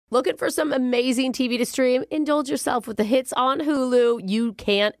Looking for some amazing TV to stream? Indulge yourself with the hits on Hulu you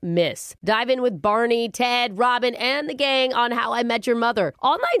can't miss. Dive in with Barney, Ted, Robin, and the gang on How I Met Your Mother.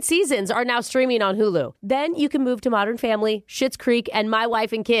 All 9 seasons are now streaming on Hulu. Then you can move to Modern Family, Schitt's Creek, and My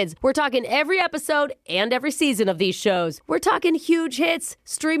Wife and Kids. We're talking every episode and every season of these shows. We're talking huge hits,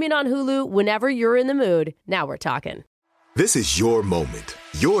 streaming on Hulu whenever you're in the mood. Now we're talking. This is your moment,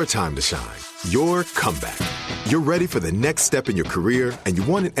 your time to shine, your comeback. You're ready for the next step in your career, and you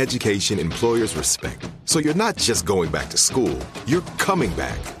want an education employers respect. So you're not just going back to school, you're coming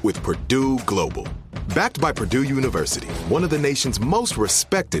back with Purdue Global. Backed by Purdue University, one of the nation's most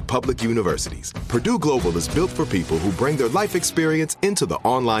respected public universities, Purdue Global is built for people who bring their life experience into the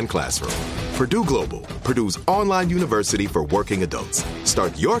online classroom. Purdue Global, Purdue's online university for working adults.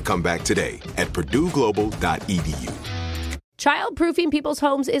 Start your comeback today at purdueglobal.edu. Childproofing people's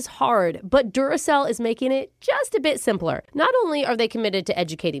homes is hard, but Duracell is making it just a bit simpler. Not only are they committed to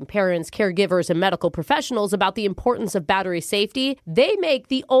educating parents, caregivers, and medical professionals about the importance of battery safety, they make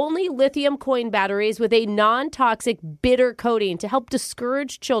the only lithium coin batteries with a non-toxic bitter coating to help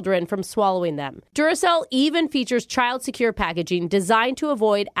discourage children from swallowing them. Duracell even features child-secure packaging designed to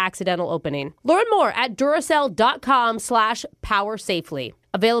avoid accidental opening. Learn more at Duracell.com/powersafely.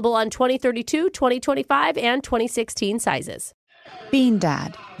 Available on 2032, 2025, and 2016 sizes. Bean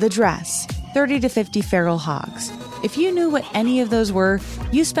Dad, The Dress, 30 to 50 Feral Hogs. If you knew what any of those were,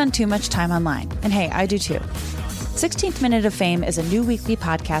 you spend too much time online. And hey, I do too. 16th Minute of Fame is a new weekly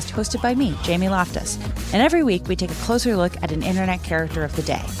podcast hosted by me, Jamie Loftus. And every week we take a closer look at an internet character of the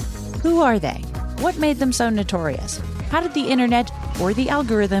day. Who are they? What made them so notorious? How did the internet or the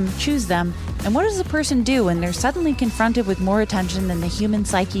algorithm choose them? And what does a person do when they're suddenly confronted with more attention than the human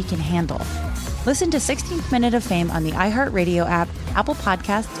psyche can handle? Listen to 16th Minute of Fame on the iHeartRadio app, Apple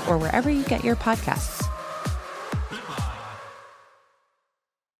Podcasts, or wherever you get your podcasts.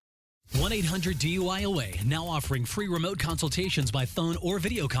 1-800-DUI-AWAY, now offering free remote consultations by phone or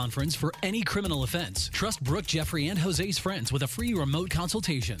video conference for any criminal offense. Trust Brooke, Jeffrey, and Jose's friends with a free remote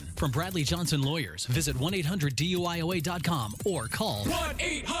consultation. From Bradley Johnson Lawyers, visit 1-800-DUIAWAY.com or call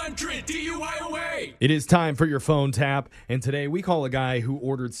 1-800-DUI-AWAY. It is time for your phone tap, and today we call a guy who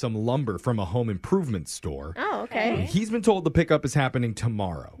ordered some lumber from a home improvement store. Oh, okay. He's been told the pickup is happening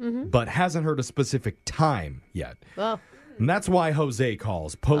tomorrow, but hasn't heard a specific time yet. Well, And that's why Jose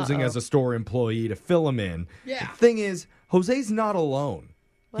calls, posing as a store employee to fill him in. Yeah. The thing is, Jose's not alone.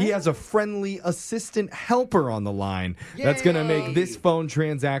 What? He has a friendly assistant helper on the line that's going to make this phone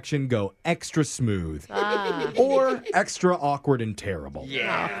transaction go extra smooth or extra awkward and terrible.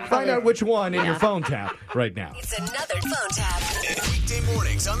 Yeah. Find out which one in your phone tap right now. It's another phone tap. Weekday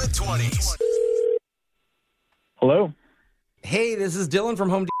mornings on the 20s. Hello? Hey, this is Dylan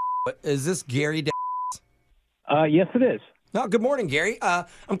from Home Depot. Is this Gary? Yes, it is. No, good morning, Gary.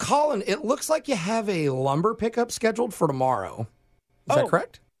 I'm calling. It looks like you have a lumber pickup scheduled for tomorrow. Is that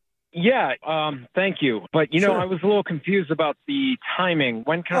correct? Yeah, thank you. But, Sure. I was a little confused about the timing.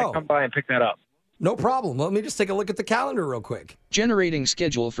 When can I come by and pick that up? No problem. Let me just take a look at the calendar real quick. Generating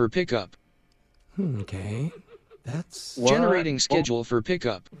schedule for pickup. Okay. That's... Generating schedule for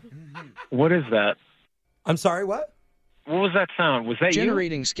pickup. What is that? I'm sorry, what? What was that sound? Was that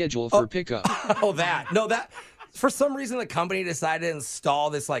Generating schedule for pickup. Oh, that. No, that... For some reason, the company decided to install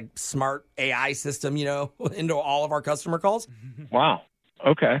this, smart AI system, into all of our customer calls. Wow.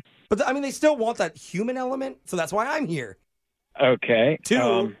 Okay. But, they still want that human element, so that's why I'm here. Okay.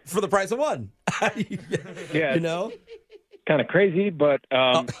 Two for the price of one. Yeah. Kind of crazy, but,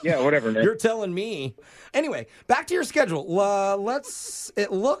 yeah, whatever, man. You're telling me. Anyway, back to your schedule.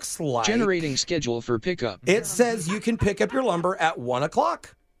 It looks like... Generating schedule for pickup. It says you can pick up your lumber at 1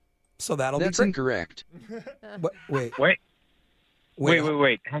 o'clock. So that'll That's be great. incorrect. Wait.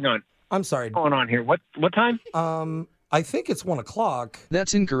 Hang on. I'm sorry. What's going on here? What time? I think it's 1 o'clock.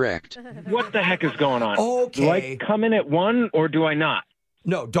 That's incorrect. What the heck is going on? Okay. Do I come in at 1 or do I not?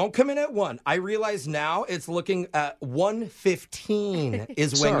 No, don't come in at 1. I realize now it's looking at 1:15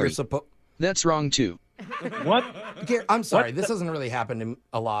 is when you're supposed... That's wrong, too. What? I'm sorry. This doesn't really happen to me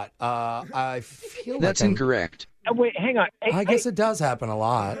a lot. I feel like That's incorrect. Wait, hang on. Hey, I guess it does happen a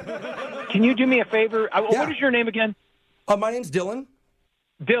lot. Can you do me a favor? What is your name again? My name's Dylan.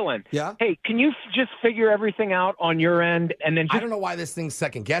 Dylan. Yeah? Hey, can you just figure everything out on your end and then I don't know why this thing's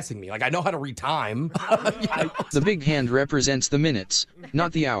second-guessing me. I know how to read time. The big hand represents the minutes,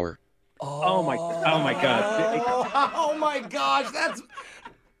 not the hour. Oh my God. Oh, my gosh. That's...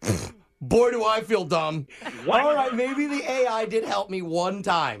 Boy, do I feel dumb. All right, maybe the AI did help me one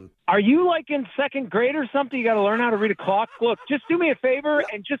time. Are you like in second grade or something? You got to learn how to read a clock. Look, just do me a favor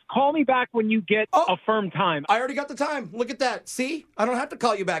and just call me back when you get a firm time. I already got the time. Look at that. See? I don't have to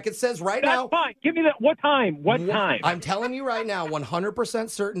call you back. It says right now. That's fine. Give me that. What time? What time? I'm telling you right now, 100%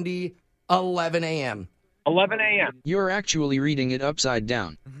 certainty, 11 a.m. 11 a.m. You're actually reading it upside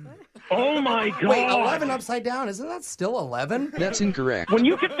down. Oh, my God. Wait, 11 upside down? Isn't that still 11? That's incorrect. When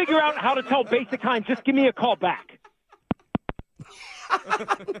you can figure out how to tell basic time, just give me a call back.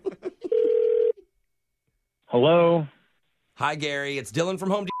 Hello? Hi, Gary. It's Dylan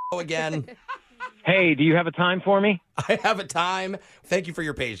from Home Depot again. Hey, do you have a time for me? I have a time. Thank you for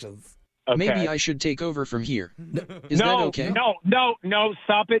your patience. Okay. Maybe I should take over from here. Is that okay? No,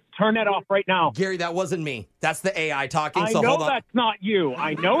 stop it. Turn that off right now. Gary, that wasn't me. That's the AI talking, I so know hold on. that's not you.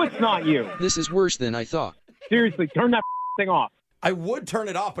 I know it's not you. This is worse than I thought. Seriously, turn that thing off. I would turn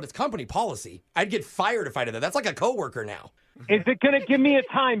it off, but it's company policy. I'd get fired if I did that. That's like a coworker now. Is it going to give me a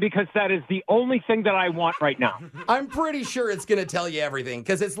time? Because that is the only thing that I want right now. I'm pretty sure it's going to tell you everything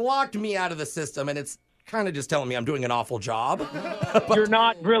because it's locked me out of the system and it's kind of just telling me I'm doing an awful job. You're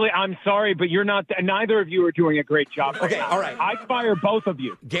not really. I'm sorry, but you're not. Neither of you are doing a great job. Okay, all right. I'd fire both of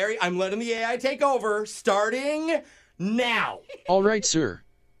you. Gary, I'm letting the AI take over starting now. All right, sir.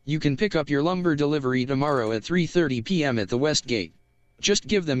 You can pick up your lumber delivery tomorrow at 3:30 p.m. at the West Gate. Just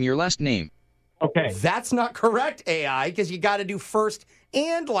give them your last name. Okay. That's not correct, AI, because you got to do first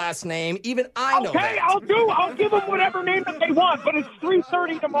and last name. Even I know that. Okay, I'll give them whatever name that they want, but it's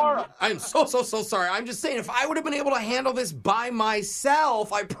 3:30 tomorrow. I'm so sorry. I'm just saying, if I would have been able to handle this by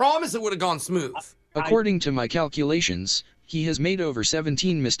myself, I promise it would have gone smooth. According to my calculations, he has made over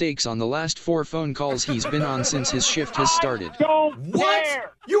 17 mistakes on the last 4 phone calls he's been on since his shift has started. Don't What?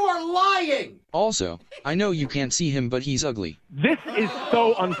 dare. You are lying! Also, I know you can't see him, but he's ugly. This is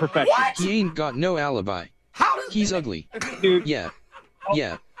so unprofessional. What? He ain't got no alibi. How does... He's ugly. Dude. Yeah.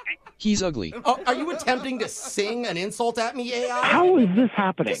 He's ugly. Oh, are you attempting to sing an insult at me, AI? How is this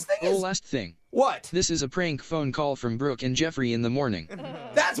happening? This thing Oh, is... last thing. What? This is a prank phone call from Brooke and Jeffrey in the morning.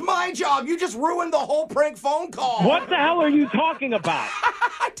 That's my job. You just ruined the whole prank phone call. What the hell are you talking about?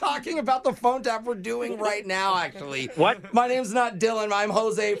 I'm talking about the phone tap we're doing right now, actually. What? My name's not Dylan. I'm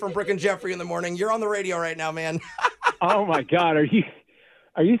Jose from Brooke and Jeffrey in the morning. You're on the radio right now, man. Oh my God, are you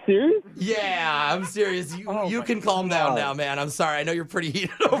serious? Yeah, I'm serious. You my can calm down God. now, man. I'm sorry. I know you're pretty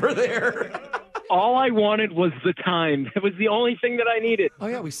heated over there. All I wanted was the time. It was the only thing that I needed. Oh,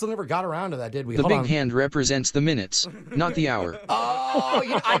 yeah, we still never got around to that, did we? The Hold big on. hand represents the minutes, not the hour.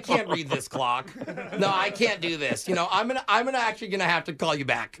 Oh, I can't read this clock. No, I can't do this. You know, I'm gonna actually gonna have to call you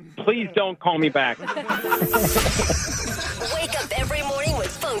back. Please don't call me back. Wake up every morning with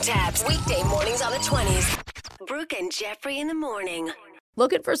phone taps. Weekday mornings on the 20s. Brooke and Jeffrey in the morning.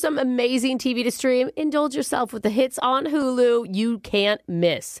 Looking for some amazing TV to stream? Indulge yourself with the hits on Hulu you can't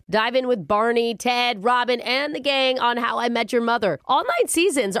miss. Dive in with Barney, Ted, Robin, and the gang on How I Met Your Mother. All 9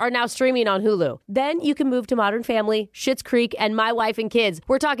 seasons are now streaming on Hulu. Then you can move to Modern Family, Schitt's Creek, and My Wife and Kids.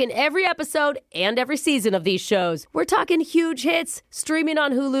 We're talking every episode and every season of these shows. We're talking huge hits, streaming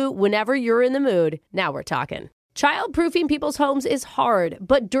on Hulu whenever you're in the mood. Now we're talking. Child-proofing people's homes is hard,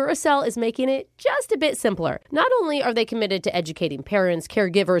 but Duracell is making it just a bit simpler. Not only are they committed to educating parents,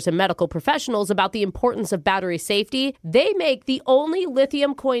 caregivers, and medical professionals about the importance of battery safety, they make the only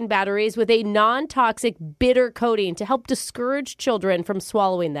lithium coin batteries with a non-toxic bitter coating to help discourage children from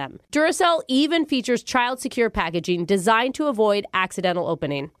swallowing them. Duracell even features child-secure packaging designed to avoid accidental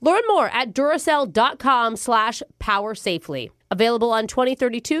opening. Learn more at Duracell.com/powersafely. Available on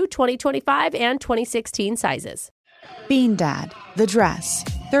 2032, 2025, and 2016 sizes. Bean Dad, The Dress,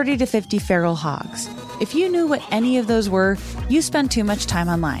 30 to 50 Feral Hogs. If you knew what any of those were, you spend too much time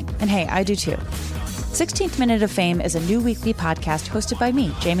online. And hey, I do too. 16th Minute of Fame is a new weekly podcast hosted by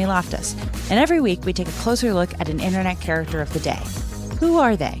me, Jamie Loftus. And every week we take a closer look at an internet character of the day. Who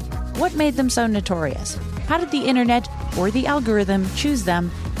are they? What made them so notorious? How did the internet or the algorithm choose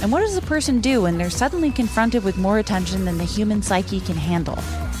them? And what does a person do when they're suddenly confronted with more attention than the human psyche can handle?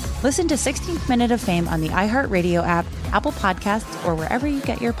 Listen to 16th Minute of Fame on the iHeartRadio app, Apple Podcasts, or wherever you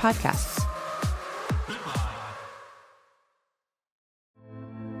get your podcasts.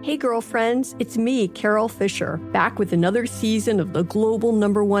 Hey girlfriends, it's me, Carol Fisher, back with another season of the global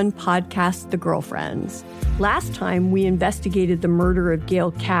 #1 podcast, The Girlfriends. Last time, we investigated the murder of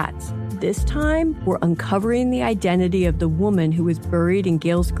Gail Katz. This time, we're uncovering the identity of the woman who was buried in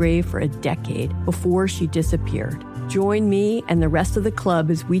Gail's grave for a decade before she disappeared. Join me and the rest of the club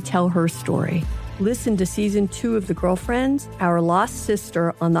as we tell her story. Listen to Season 2 of The Girlfriends, Our Lost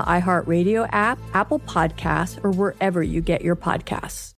Sister on the iHeartRadio app, Apple Podcasts, or wherever you get your podcasts.